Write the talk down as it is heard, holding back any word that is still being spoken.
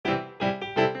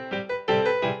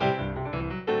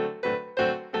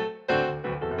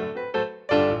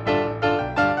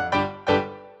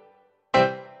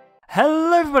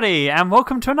everybody, and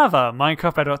welcome to another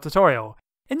Minecraft Bedrock tutorial.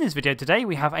 In this video today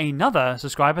we have another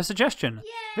subscriber suggestion.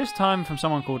 Yay! This time from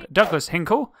someone called Douglas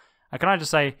Hinkle. Can I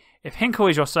just say, if Hinkle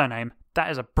is your surname,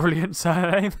 that is a brilliant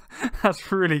surname.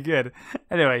 That's really good.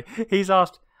 Anyway, he's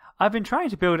asked, I've been trying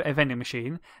to build a vending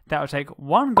machine that will take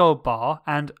one gold bar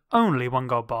and only one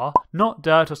gold bar, not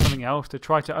dirt or something else, to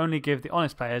try to only give the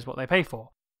honest players what they pay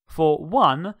for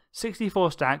one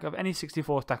 64 stack of any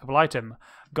 64 stackable item,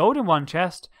 gold in one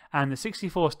chest and the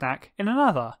 64 stack in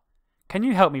another. Can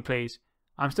you help me please?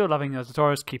 I'm still loving your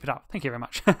tutorials, keep it up. Thank you very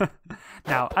much.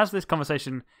 Now, as this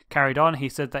conversation carried on, he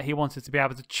said that he wanted to be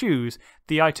able to choose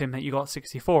the item that you got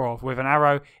 64 of with an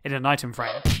arrow in an item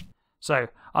frame. So,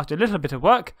 after a little bit of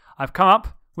work, I've come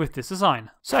up with this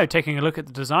design. So, taking a look at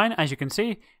the design, as you can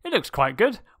see, it looks quite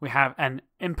good. We have an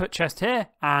input chest here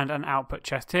and an output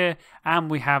chest here, and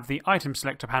we have the item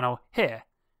selector panel here.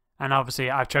 And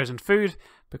obviously I've chosen food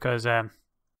because I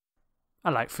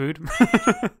like food.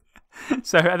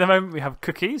 So at the moment we have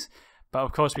cookies, but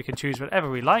of course we can choose whatever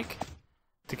we like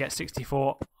to get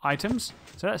 64 items.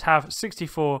 So let's have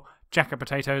 64 jacket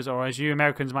potatoes, or as you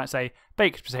Americans might say,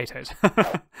 baked potatoes.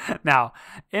 Now,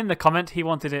 in the comment he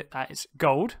wanted it that it's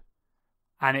gold,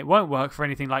 and it won't work for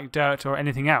anything like dirt or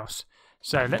anything else.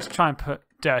 So let's try and put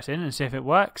dirt in and see if it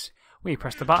works. We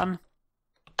press the button.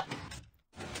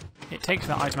 It takes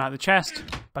that item out of the chest,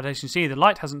 but as you can see the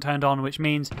light hasn't turned on, which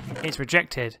means it's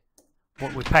rejected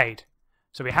what we paid.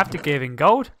 So we have to give in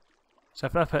gold. So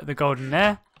if I put the gold in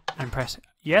there and press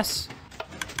yes,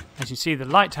 as you see the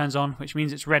light turns on, which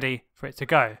means it's ready for it to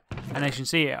go. And as you can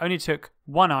see it only took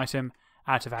one item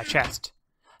out of our chest.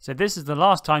 So this is the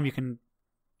last time you can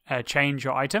change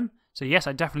your item. So yes,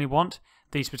 I definitely want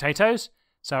these potatoes.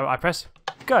 So I press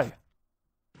go.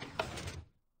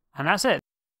 And that's it.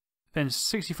 Then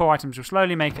 64 items will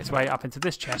slowly make its way up into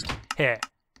this chest here.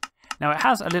 Now it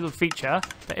has a little feature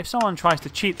that if someone tries to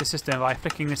cheat the system by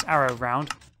flicking this arrow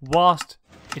around whilst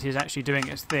it is actually doing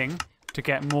its thing to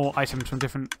get more items from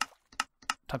different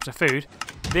types of food,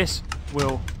 this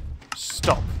will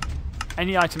stop.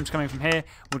 Any items coming from here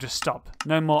will just stop.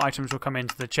 No more items will come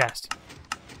into the chest.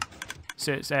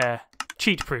 So it's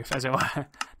cheat proof, as it were.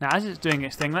 Now as it's doing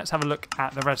its thing, let's have a look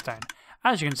at the redstone.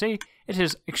 As you can see, it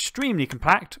is extremely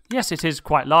compact. Yes, it is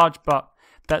quite large, but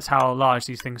that's how large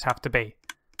these things have to be.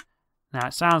 Now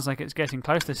it sounds like it's getting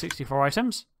close to 64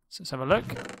 items. So let's have a look.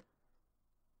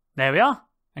 There we are.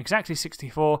 Exactly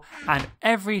 64, and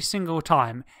every single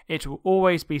time it will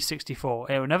always be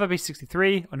 64. It will never be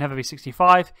 63 or never be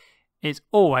 65. It's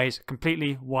always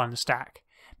completely one stack.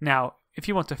 Now, if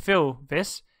you want to fill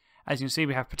this, as you can see,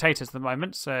 we have potatoes at the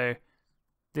moment. So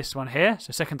this one here,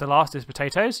 so second to last is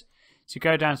potatoes. So you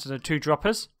go down to the two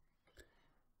droppers.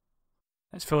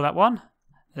 Let's fill that one.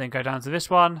 Then go down to this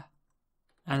one,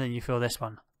 and then you fill this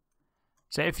one.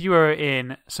 So if you were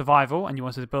in survival and you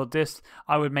wanted to build this,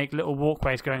 I would make little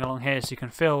walkways going along here so you can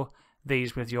fill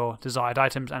these with your desired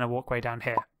items and a walkway down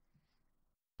here.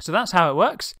 So that's how it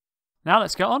works. Now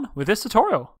let's get on with this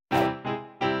tutorial.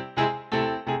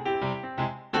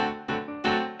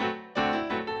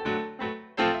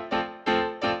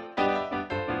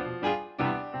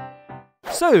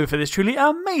 So for this truly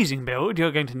amazing build,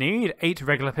 you're going to need 8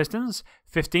 regular pistons,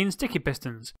 15 sticky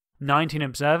pistons, 19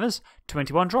 observers,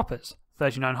 21 droppers,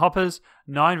 39 hoppers,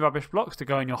 9 rubbish blocks to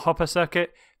go in your hopper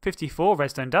circuit, 54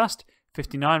 redstone dust,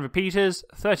 59 repeaters,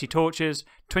 30 torches,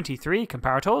 23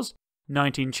 comparators,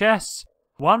 19 chests,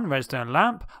 1 redstone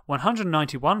lamp,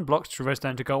 191 blocks to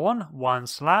redstone to go on, 1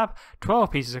 slab,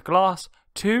 12 pieces of glass,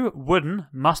 2 wooden,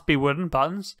 must be wooden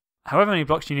buttons, however many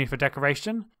blocks you need for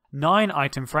decoration, 9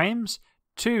 item frames,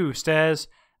 2 stairs,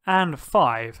 and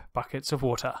 5 buckets of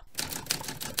water.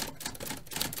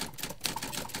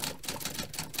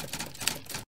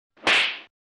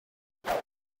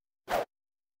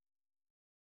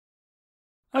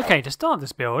 Okay, to start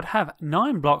this build, have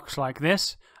 9 blocks like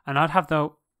this, and I'd have the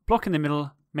block in the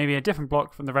middle, maybe a different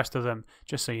block from the rest of them,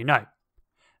 just so you know.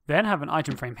 Then have an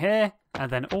item frame here, and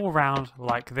then all round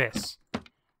like this.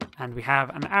 And we have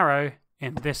an arrow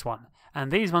in this one,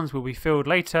 and these ones will be filled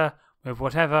later with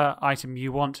whatever item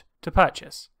you want to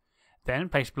purchase. Then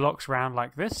place blocks round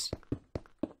like this.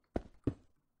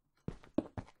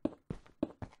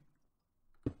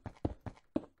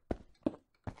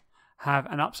 Have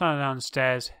an upside down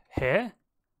stairs here,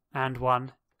 and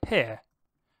one here.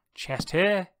 Chest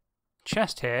here,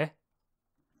 chest here.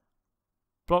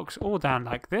 Blocks all down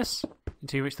like this,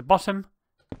 until you reach the bottom.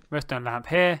 Redstone lamp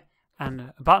here,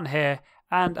 and a button here,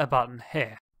 and a button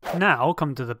here. Now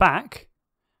come to the back,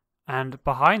 and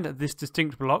behind this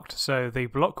distinct block, so the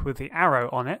block with the arrow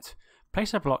on it,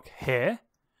 place a block here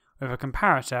with a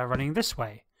comparator running this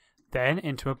way. then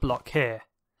into a block here.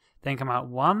 Then come out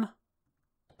 1,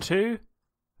 2,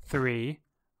 3,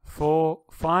 4,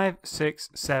 5, 6,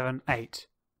 7, 8.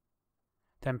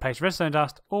 Then place redstone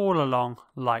dust all along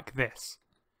like this.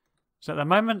 So at the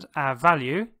moment our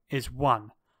value is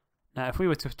 1. Now if we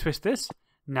were to twist this,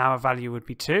 now our value would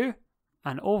be 2,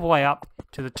 and all the way up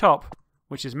to the top,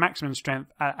 which is maximum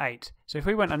strength at 8. So if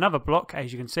we went another block,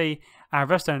 as you can see, our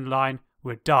redstone line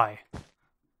would die.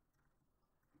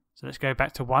 So let's go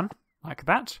back to 1, like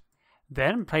that.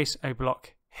 Then place a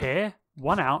block here,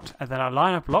 1 out, and then a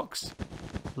line of blocks,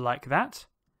 like that.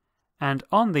 And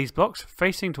on these blocks,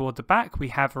 facing toward the back, we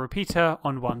have a repeater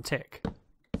on 1 tick.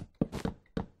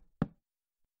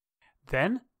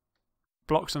 Then,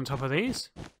 blocks on top of these.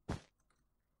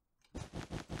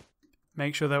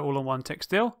 Make sure they're all on 1 tick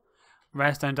still.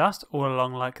 Redstone dust all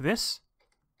along like this.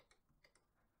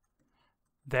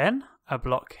 Then, a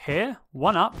block here,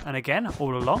 1 up, and again,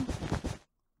 all along.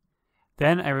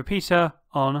 Then a repeater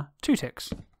on 2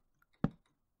 ticks.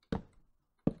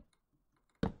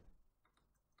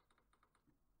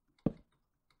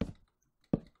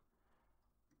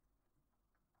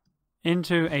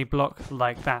 Into a block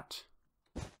like that.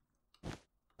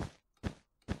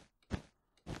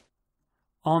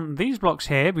 On these blocks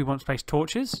here, we want to place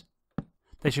torches.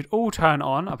 They should all turn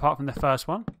on apart from the first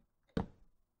one.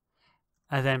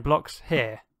 And then blocks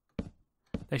here.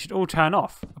 They should all turn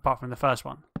off apart from the first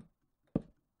one.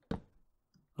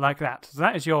 Like that. So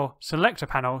that is your selector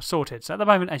panel sorted. So at the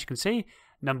moment, as you can see,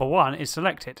 number 1 is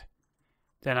selected.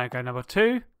 Then I go number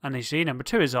 2, and you see number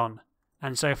 2 is on.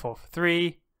 And so forth.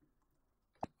 3,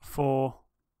 4,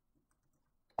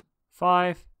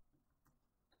 5,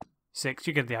 6.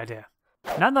 You get the idea.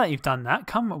 Now that you've done that,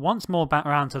 come once more back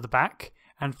around to the back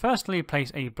and firstly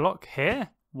place a block here,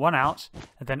 1 out,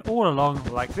 and then all along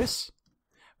like this,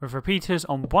 with repeaters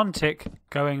on 1 tick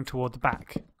going toward the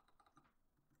back.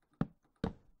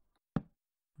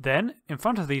 Then, in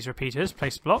front of these repeaters,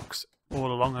 place blocks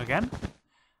all along again.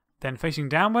 Then facing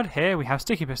downward, here we have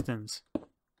sticky pistons,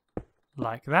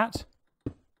 like that.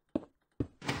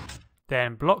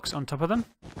 Then blocks on top of them,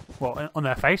 well, on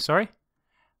their face, sorry.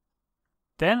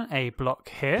 Then a block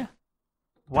here,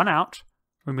 1 out,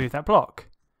 remove that block.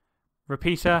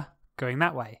 Repeater going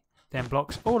that way. Then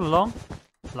blocks all along,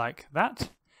 like that,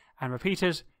 and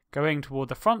repeaters going toward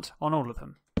the front on all of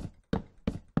them.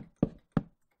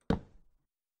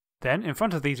 Then in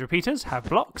front of these repeaters have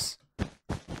blocks,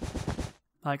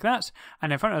 like that,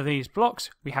 and in front of these blocks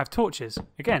we have torches,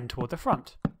 again toward the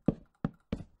front.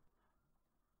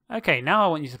 Okay, now I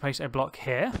want you to place a block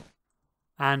here,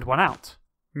 and 1 out.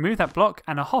 Remove that block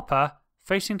and a hopper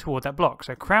facing toward that block.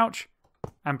 So crouch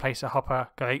and place a hopper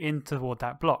going in toward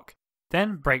that block.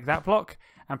 Then break that block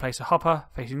and place a hopper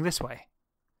facing this way.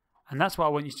 And that's what I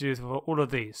want you to do for all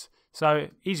of these. So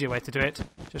easier way to do it,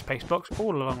 just place blocks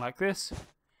all along like this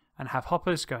and have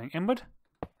hoppers going inward.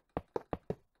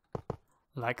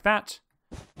 Like that.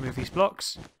 Remove these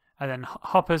blocks and then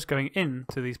hoppers going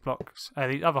into these blocks,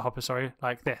 these other hoppers, sorry,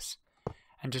 like this.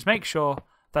 And just make sure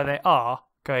that they are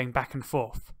going back and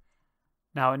forth.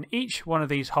 Now in each one of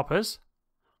these hoppers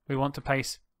we want to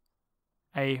place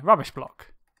a rubbish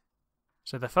block.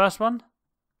 So the first one,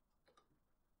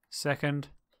 second,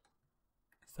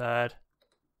 third,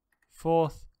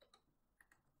 fourth,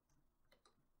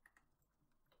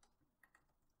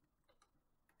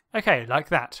 okay, like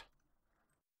that.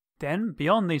 Then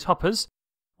beyond these hoppers,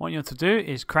 what you want to do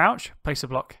is crouch, place a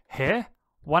block here,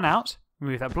 1 out,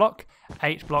 remove that block,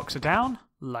 8 blocks are down,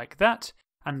 like that.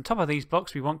 And on top of these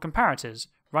blocks we want comparators,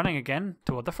 running again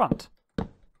toward the front.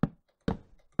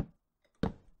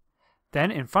 Then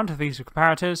in front of these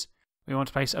comparators we want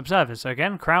to place observers. So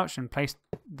again, crouch and place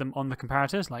them on the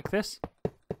comparators like this.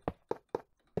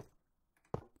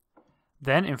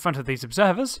 Then in front of these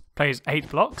observers, place 8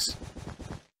 blocks,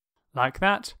 like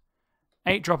that.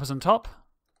 8 droppers on top,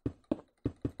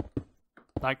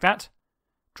 like that.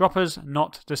 Droppers,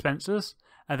 not dispensers.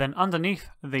 And then underneath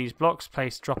these blocks,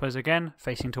 place droppers again,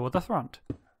 facing toward the front.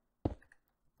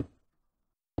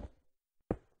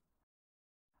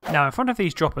 Now in front of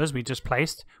these droppers we just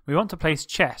placed, we want to place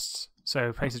chests.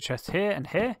 So place a chest here,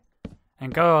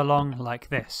 and go along like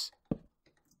this.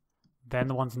 Then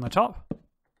the ones on the top.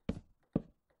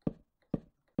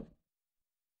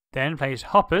 Then place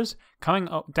hoppers coming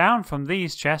up down from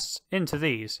these chests into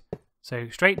these. So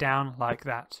straight down like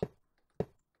that.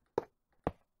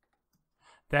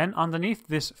 Then underneath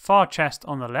this far chest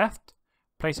on the left,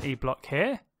 place a block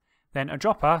here, then a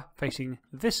dropper facing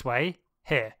this way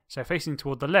here, so facing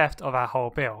toward the left of our whole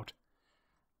build.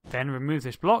 Then remove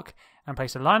this block and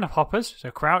place a line of hoppers,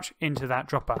 so crouch into that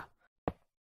dropper.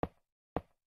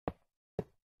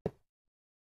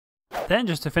 Then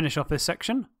just to finish off this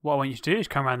section, what I want you to do is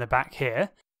come around the back here,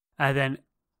 and then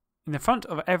in the front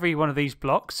of every one of these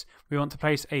blocks, we want to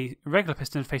place a regular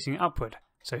piston facing upward.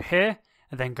 So here,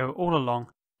 and then go all along,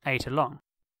 8 along.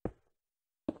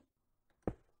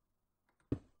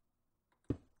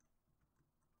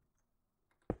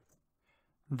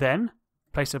 Then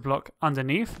place a block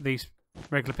underneath these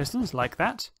regular pistons like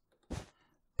that.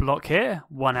 Block here,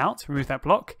 1 out, remove that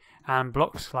block, and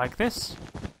blocks like this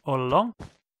all along.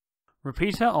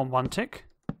 Repeater on 1 tick.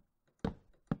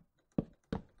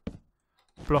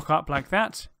 Block up like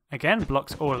that. Again,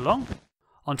 blocks all along.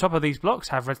 On top of these blocks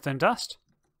have redstone dust.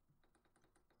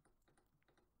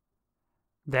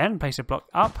 Then place a block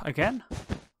up again.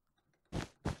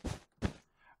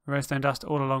 Redstone dust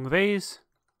all along these.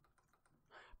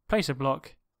 Place a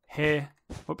block here.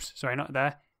 Whoops, sorry, not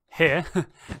there. Here.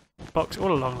 Blocks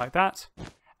all along like that.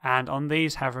 And on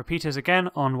these have repeaters again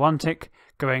on 1 tick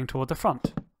going toward the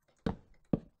front.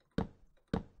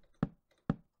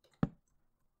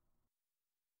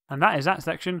 And that is that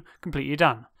section completely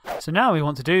done. So now we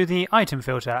want to do the item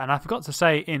filter, and I forgot to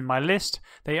say in my list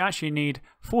that you actually need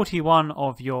 41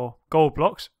 of your gold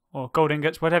blocks, or gold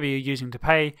ingots, whatever you're using to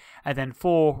pay, and then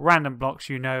 4 random blocks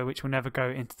you know which will never go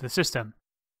into the system.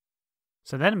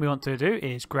 So then we want to do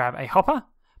is grab a hopper,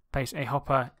 place a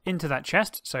hopper into that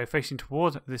chest, so facing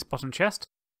towards this bottom chest,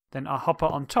 then a hopper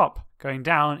on top going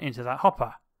down into that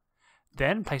hopper.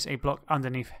 Then place a block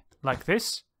underneath like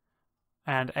this,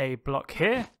 and a block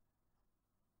here,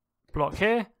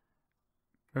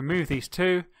 remove these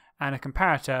 2, and a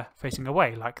comparator facing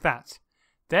away like that.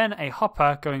 Then a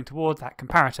hopper going toward that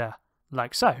comparator,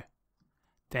 like so.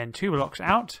 Then 2 blocks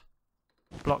out,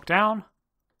 block down,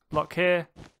 block here,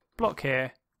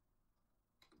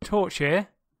 torch here,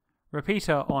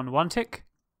 repeater on 1 tick,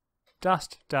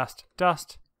 dust, dust,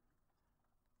 dust,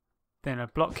 then a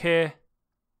block here,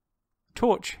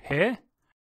 torch here,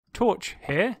 torch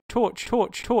here,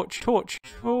 torch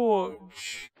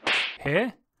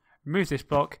here. Remove this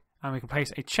block and we can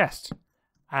place a chest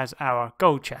as our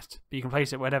gold chest. But you can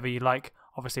place it wherever you like,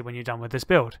 obviously when you're done with this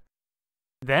build.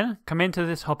 Then come into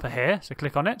this hopper here, so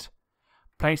click on it,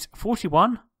 place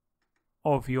 41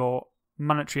 of your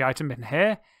monetary item in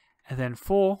here, and then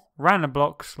 4 random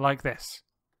blocks like this.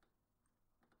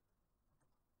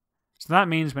 So that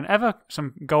means whenever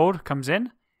some gold comes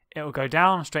in, it will go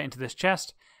down straight into this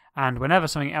chest, and whenever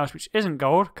something else which isn't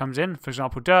gold comes in, for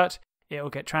example dirt, it will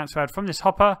get transferred from this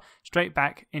hopper straight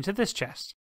back into this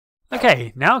chest.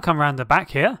 Okay, now come around the back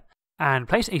here and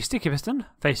place a sticky piston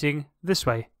facing this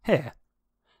way here.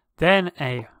 Then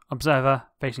a observer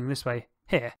facing this way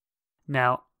here.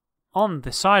 Now, on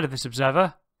the side of this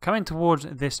observer, coming towards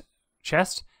this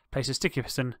chest, place a sticky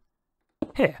piston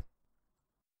here.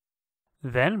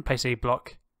 Then place a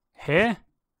block here,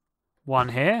 1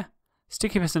 here,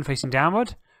 sticky piston facing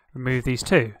downward, remove these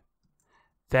 2.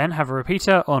 Then have a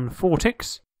repeater on 4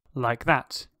 ticks, like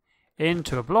that.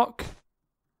 Into a block,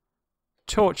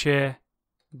 torch here,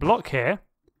 block here,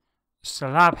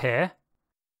 slab here,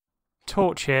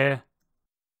 torch here,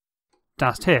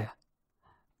 dust here.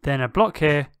 Then a block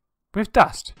here with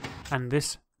dust, and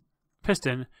this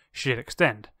piston should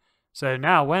extend. So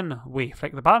now when we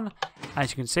flick the button,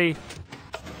 as you can see,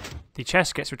 the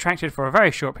chest gets retracted for a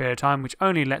very short period of time, which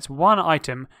only lets 1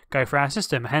 item go through our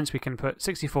system. Hence we can put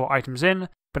 64 items in,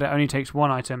 but it only takes 1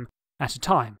 item at a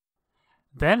time.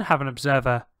 Then have an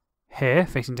observer here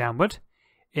facing downward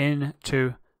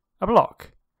into a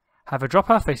block. Have a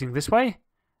dropper facing this way.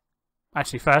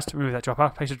 Actually first remove that dropper,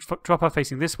 place a dropper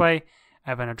facing this way,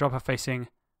 and then a dropper facing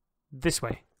this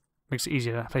way. Makes it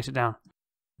easier to place it down.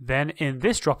 Then in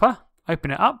this dropper,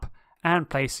 open it up and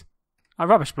place a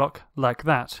rubbish block like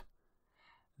that.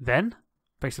 Then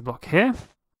place a block here,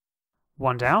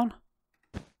 1 down,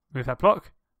 move that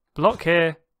block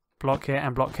here,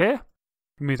 and block here.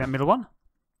 Remove that middle one.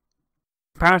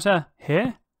 Comparator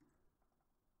here,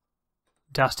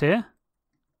 dust here,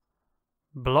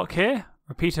 block here,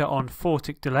 repeater on 4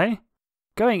 tick delay,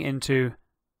 going into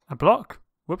a block,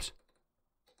 whoops,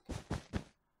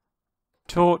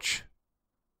 torch,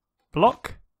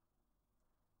 block,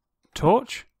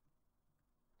 torch,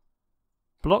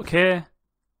 block here,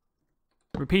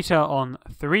 repeater on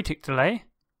 3 tick delay,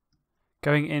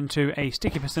 going into a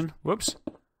sticky piston, whoops,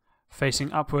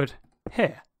 facing upward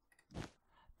here.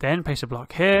 Then place a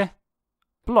block here,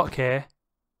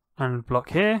 and block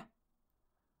here,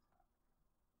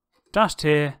 dust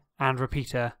here, and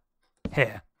repeater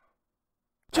here.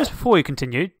 Just before we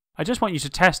continue, I just want you to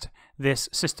test this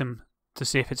system to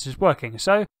see if it is working.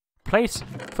 So place,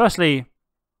 firstly,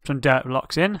 some dirt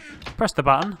blocks in, press the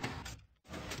button,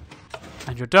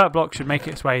 and your dirt block should make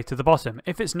its way to the bottom.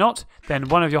 If it's not, then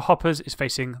one of your hoppers is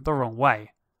facing the wrong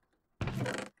way.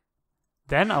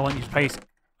 Then I want you to place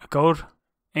a gold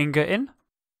ingot in,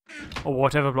 or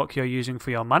whatever block you're using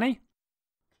for your money.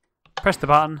 Press the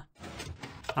button,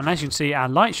 and as you can see, our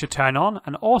light should turn on,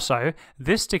 and also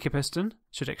this sticky piston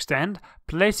should extend,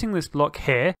 placing this block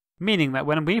here, meaning that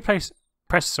when we press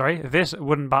this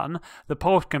wooden button, the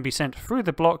pulse can be sent through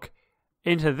the block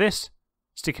into this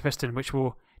sticky piston, which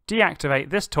will deactivate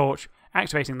this torch,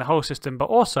 activating the whole system, but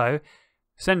also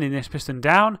sending this piston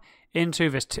down into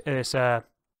this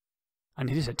I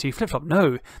nearly said T flip-flop.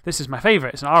 No, this is my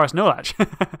favourite. It's an RS null latch.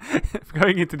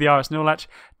 Going into the RS null latch,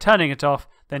 turning it off,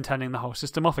 then turning the whole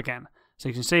system off again. So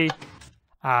you can see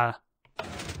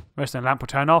redstone lamp will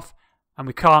turn off, and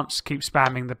we can't keep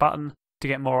spamming the button to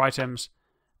get more items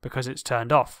because it's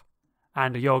turned off.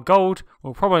 And your gold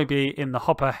will probably be in the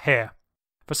hopper here.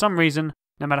 For some reason,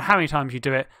 no matter how many times you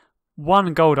do it,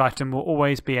 one gold item will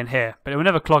always be in here, but it will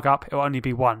never clog up, it will only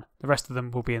be one. The rest of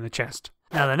them will be in the chest.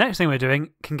 Now the next thing we're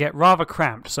doing can get rather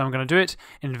cramped, so I'm going to do it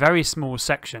in very small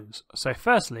sections. So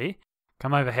firstly,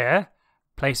 come over here,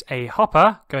 place a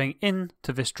hopper going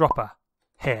into this dropper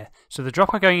here. So the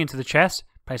dropper going into the chest,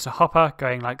 place a hopper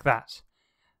going like that.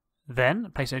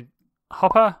 Then place a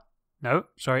dropper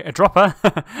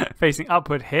facing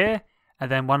upward here,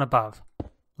 and then one above,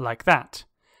 like that.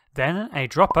 Then a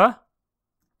dropper.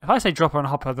 If I say dropper and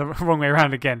hopper, the wrong way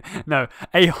around again. No,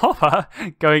 a hopper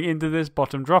going into this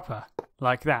bottom dropper,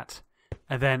 like that.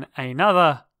 And then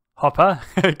another hopper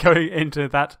going into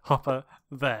that hopper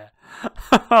there.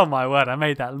 Oh my word, I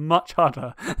made that much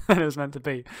harder than it was meant to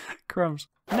be. Crumbs.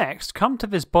 Next, come to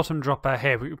this bottom dropper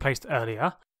here we placed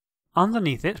earlier.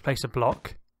 Underneath it, place a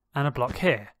block, and a block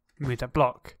here. Move that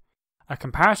block. A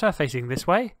comparator facing this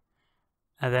way,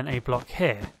 and then a block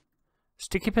here.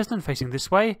 Sticky piston facing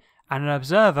this way, and an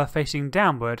observer facing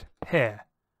downward here.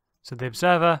 So the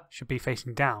observer should be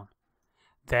facing down.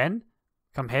 Then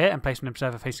come here and place an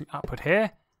observer facing upward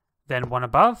here, then one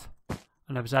above,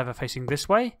 an observer facing this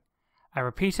way, a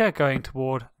repeater going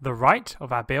toward the right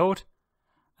of our build,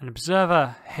 an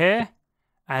observer here,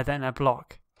 and then a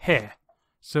block here.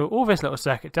 So all this little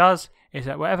circuit does is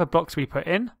that whatever blocks we put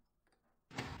in,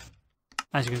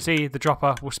 as you can see, the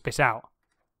dropper will spit out.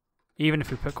 Even if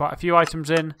we put quite a few items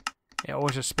in, it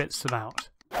always just spits them out.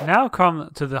 Now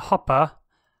come to the hopper,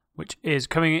 which is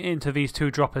coming into these two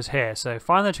droppers here. So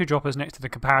find the two droppers next to the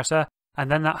comparator,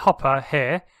 and then that hopper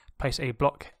here, place a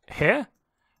block here,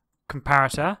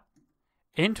 comparator,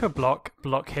 into a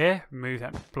block here, remove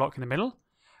that block in the middle,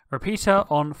 repeater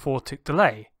on 4-tick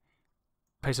delay.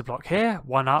 Place a block here,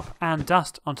 one up, and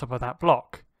dust on top of that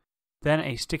block. Then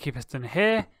a sticky piston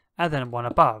here, and then one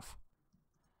above.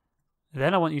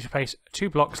 Then I want you to place two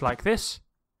blocks like this,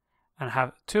 and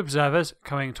have two observers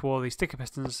coming toward these sticky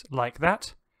pistons like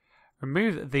that.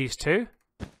 Remove these two,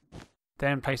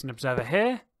 then place an observer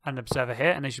here and an observer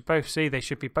here, and as you both see, they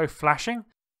should be both flashing.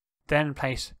 Then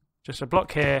place just a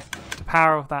block here to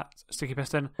power that sticky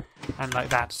piston, and like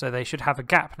that. So they should have a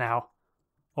gap now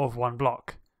of one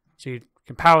block. So you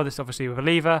can power this obviously with a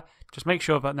lever. Just make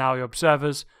sure that now your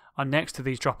observers are next to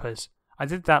these droppers. I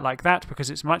did that like that because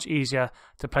it's much easier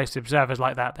to place the observers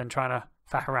like that than trying to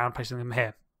faff around placing them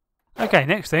here. Okay,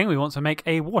 next thing, we want to make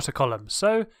a water column.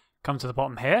 So come to the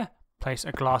bottom here, place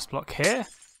a glass block here,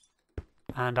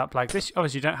 and up like this.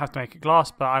 Obviously you don't have to make it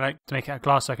glass, but I like to make it a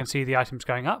glass so I can see the items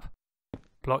going up.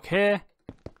 Block here,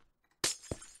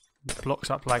 blocks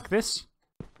up like this.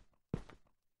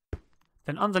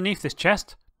 Then underneath this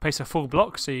chest, place a full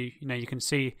block so you can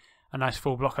see a nice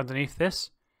full block underneath this.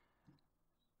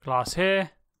 Glass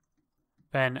here,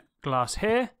 then glass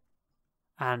here,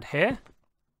 and here.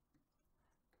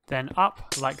 Then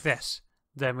up like this.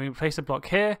 Then we place a block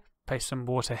here, place some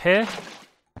water here,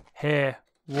 here,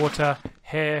 water,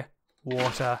 here,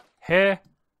 water, here,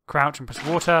 crouch and press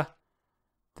water,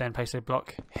 then place a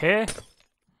block here.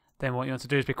 Then what you want to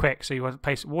do is be quick, so you want to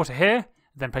place water here,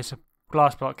 then place a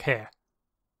glass block here.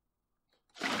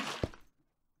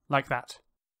 Like that.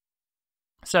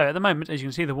 So at the moment, as you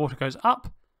can see, the water goes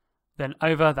up, then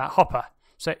over that hopper.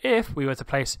 So if we were to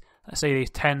place, let's say, these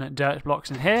 10 dirt blocks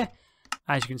in here,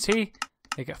 as you can see,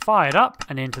 they get fired up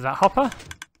and into that hopper,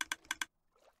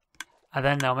 and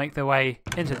then they'll make their way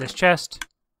into this chest,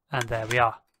 and there we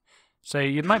are. So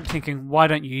you might be thinking, why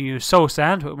don't you use soul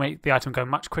sand? It will make the item go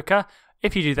much quicker.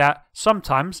 If you do that,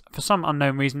 sometimes, for some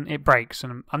unknown reason, it breaks,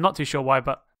 and I'm not too sure why,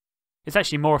 but it's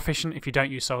actually more efficient if you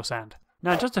don't use soul sand.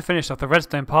 Now, just to finish off the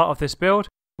redstone part of this build,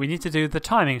 we need to do the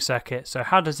timing circuit. So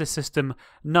how does this system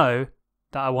know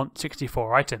that I want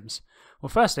 64 items? Well,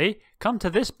 firstly, come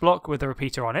to this block with a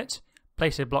repeater on it,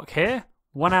 place a block here,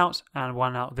 one out and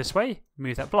one out this way,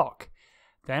 move that block.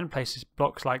 Then place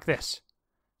blocks like this.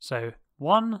 So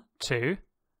 1, 2,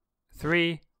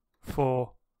 3,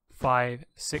 4, 5,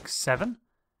 6, 7,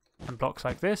 and blocks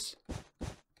like this.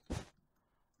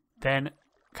 Then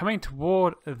coming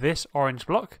toward this orange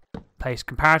block, place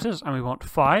comparators, and we want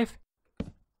 5.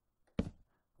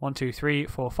 1, 2, 3,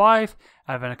 4, 5,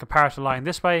 and then a comparator line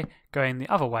this way, going the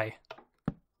other way,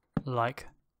 like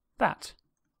that.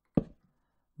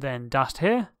 Then dust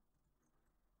here,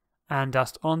 and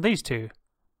dust on these two,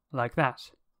 like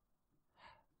that.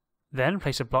 Then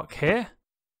place a block here,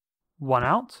 one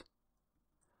out,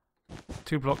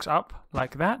 2 blocks up,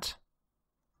 like that.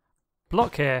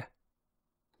 Block here,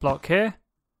 block here,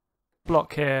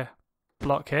 block here,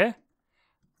 block here.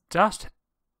 Dust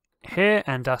here,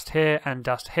 and dust here, and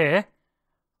dust here.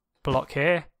 Block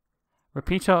here.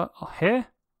 Repeater here.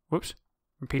 Whoops.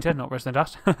 Repeater, not redstone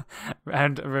dust.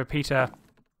 And repeater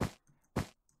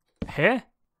here.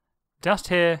 Dust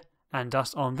here, and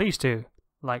dust on these two,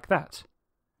 like that.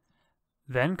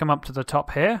 Then come up to the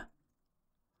top here.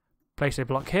 Place a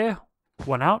block here,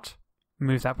 one out.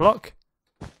 Move that block.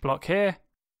 Block here.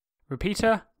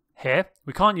 Repeater here.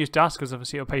 We can't use dust because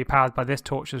obviously it'll be powered by this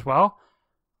torch as well.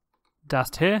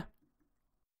 Dust here.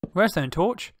 Redstone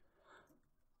torch.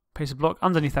 Place a block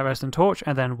underneath that redstone torch,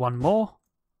 and then one more.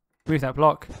 Move that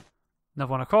block.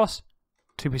 Another one across.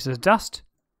 2 pieces of dust.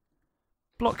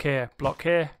 Block here,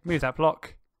 move that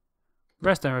block.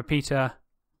 Redstone repeater.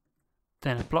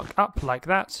 Then a block up like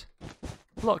that.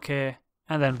 Block here,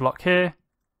 and then block here.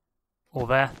 All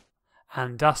there.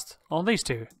 And dust on these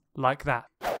two, like that.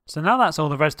 So now that's all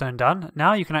the redstone done,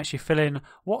 now you can actually fill in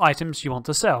what items you want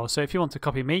to sell. So if you want to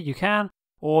copy me, you can,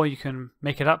 or you can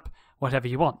make it up, whatever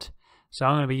you want. So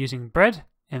I'm going to be using bread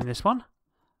in this one.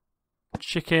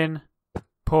 Chicken,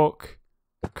 pork,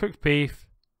 cooked beef,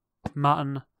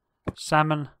 mutton,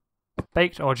 salmon,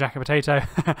 baked or jacket potato,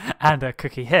 and a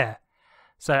cookie here.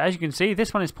 So as you can see,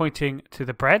 this one is pointing to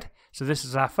the bread. So this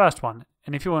is our first one.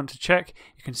 And if you want to check,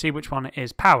 you can see which one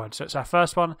is powered. So it's our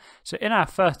first one. So in our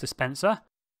first dispenser,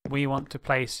 we want to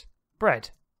place bread.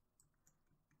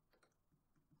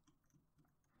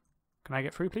 Can I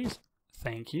get through, please?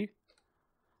 Thank you.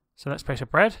 So let's place a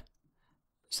bread.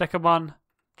 Second one,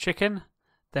 chicken.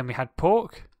 Then we had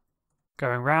pork,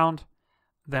 going round.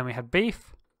 Then we had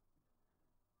beef,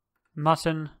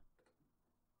 mutton,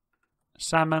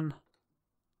 salmon,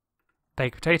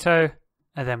 baked potato,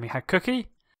 and then we had cookie.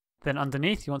 Then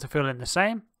underneath you want to fill in the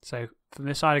same. So from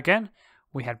this side again,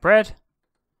 we had bread,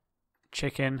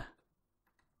 chicken,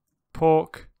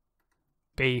 pork,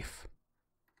 beef,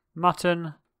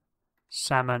 mutton,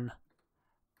 salmon,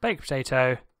 baked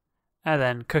potato, and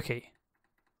then cookie.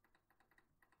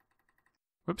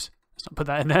 Whoops, let's not put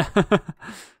that in there.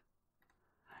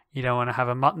 You don't want to have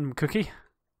a mutton cookie?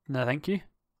 No, thank you.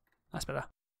 That's better.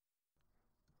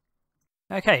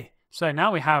 Okay, so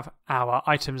now we have our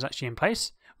items actually in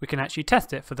place. We can actually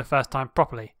test it for the first time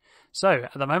properly. So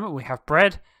at the moment we have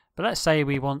bread, but let's say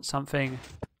we want something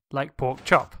like pork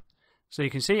chop. So you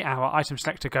can see our item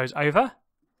selector goes over.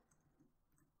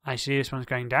 I see this one's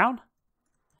going down.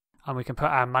 And we can put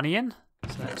our money in.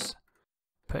 So let's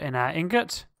put in our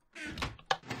ingot.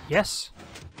 Yes.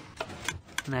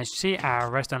 And as you see,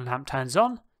 our redstone lamp turns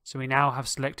on. So we now have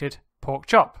selected pork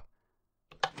chop.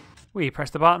 We press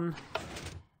the button.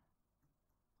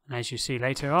 And as you see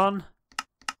later on,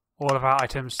 all of our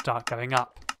items start going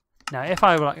up. Now, if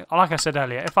I were, like I said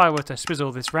earlier, if I were to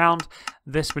swizzle this round,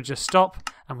 this would just stop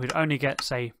and we'd only get,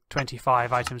 say,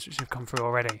 25 items which have come through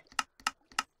already.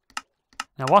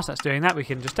 Now, whilst that's doing that, we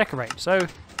can just decorate. So,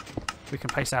 we can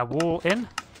place our wall in.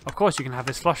 Of course, you can have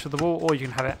this flush with the wall, or you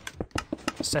can have it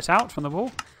set out from the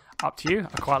wall. Up to you.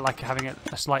 I quite like having it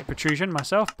a slight protrusion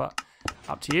myself, but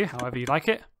up to you, however you like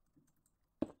it.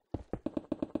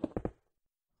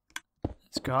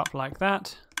 Let's go up like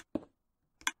that.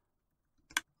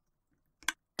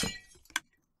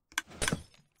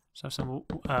 So some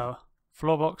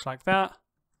floor blocks like that.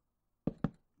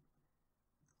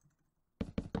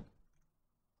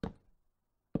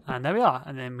 And there we are.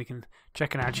 And then we can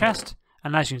check in our chest.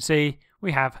 And as you can see,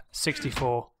 we have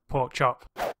 64 pork chop.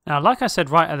 Now, like I said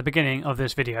right at the beginning of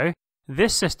this video,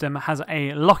 this system has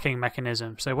a locking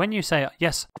mechanism. So when you say,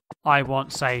 yes, I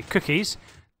want, say, cookies,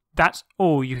 that's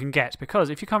all you can get.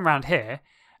 Because if you come around here,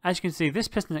 as you can see, this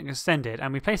piston is extended,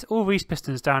 and we place all these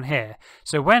pistons down here.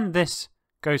 So when this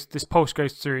pulse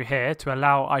goes through here to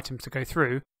allow items to go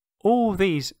through, all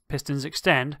these pistons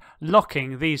extend,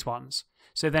 locking these ones.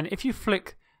 So then if you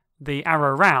flick the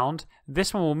arrow around,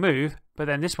 this one will move, but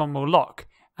then this one will lock,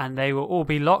 and they will all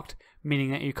be locked,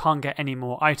 meaning that you can't get any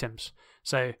more items.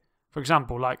 So For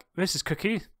example, like this is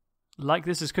cookie. Like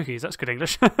this is cookies. That's good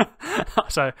English.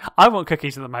 So I want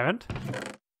cookies at the moment.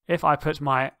 If I put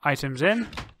my items in,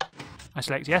 I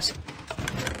select yes.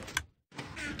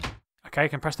 Okay, I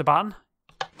can press the button.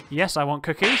 Yes, I want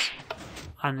cookies.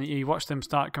 And you watch them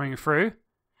start coming through.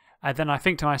 And then I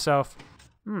think to myself,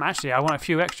 actually, I want a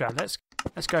few extra. Let's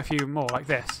go a few more like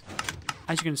this.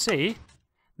 As you can see,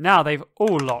 now they've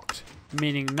all locked,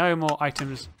 meaning no more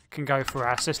items can go through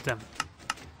our system.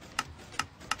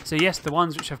 So yes, the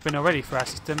ones which have been already through our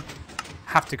system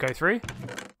have to go through.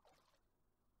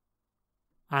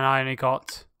 And I only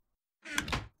got...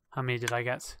 How many did I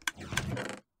get?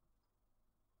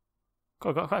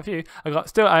 I got quite a few.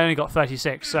 I only got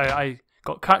 36, so I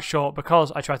got cut short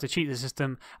because I tried to cheat the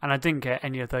system and I didn't get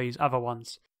any of those other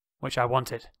ones which I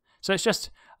wanted. So it's just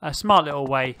a smart little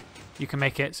way you can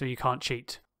make it so you can't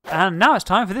cheat. And now it's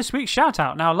time for this week's shout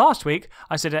out. Now last week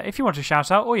I said that if you want to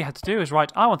shout out, all you had to do is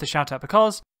write I want to shout out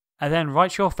because, and then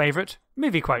write your favourite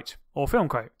movie quote or film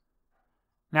quote.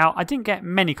 Now I didn't get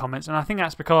many comments, and I think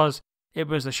that's because it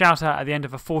was a shout out at the end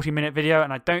of a 40-minute video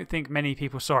and I don't think many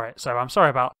people saw it. So I'm sorry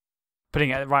about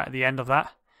putting it right at the end of that.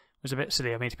 It was a bit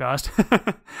silly of me, to be honest.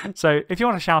 So if you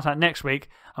want to shout out next week,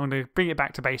 I'm going to bring it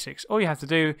back to basics. All you have to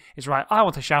do is write I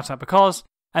want to shout out because,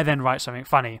 and then write something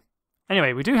funny.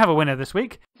 Anyway, we do have a winner this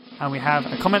week, and we have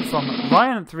a comment from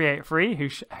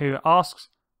Ryan383 who asks,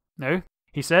 no,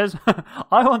 he says,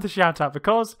 I want to shout out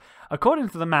because, according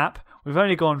to the map, we've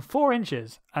only gone 4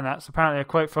 inches, and that's apparently a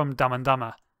quote from Dumb and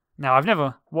Dumber. Now, I've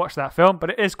never watched that film, but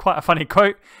it is quite a funny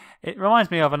quote. It reminds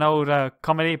me of an old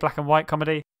comedy, black and white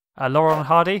comedy, Laurel and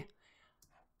Hardy.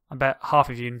 I bet half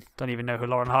of you don't even know who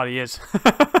Laurel and Hardy is.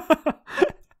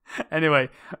 Anyway,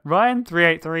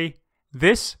 Ryan383,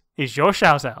 this is your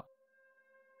shout out.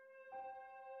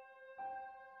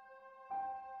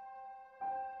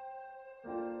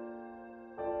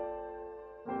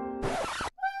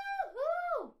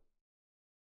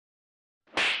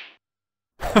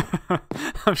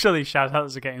 I'm sure these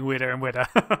shout-outs are getting weirder and weirder.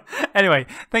 Anyway,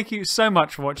 thank you so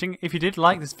much for watching. If you did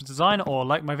like this design or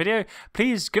like my video,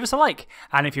 please give us a like.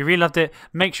 And if you really loved it,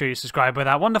 make sure you subscribe with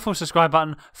that wonderful subscribe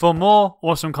button for more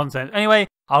awesome content. Anyway,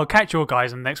 I'll catch you all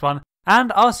guys in the next one,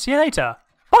 and I'll see you later.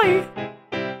 Bye!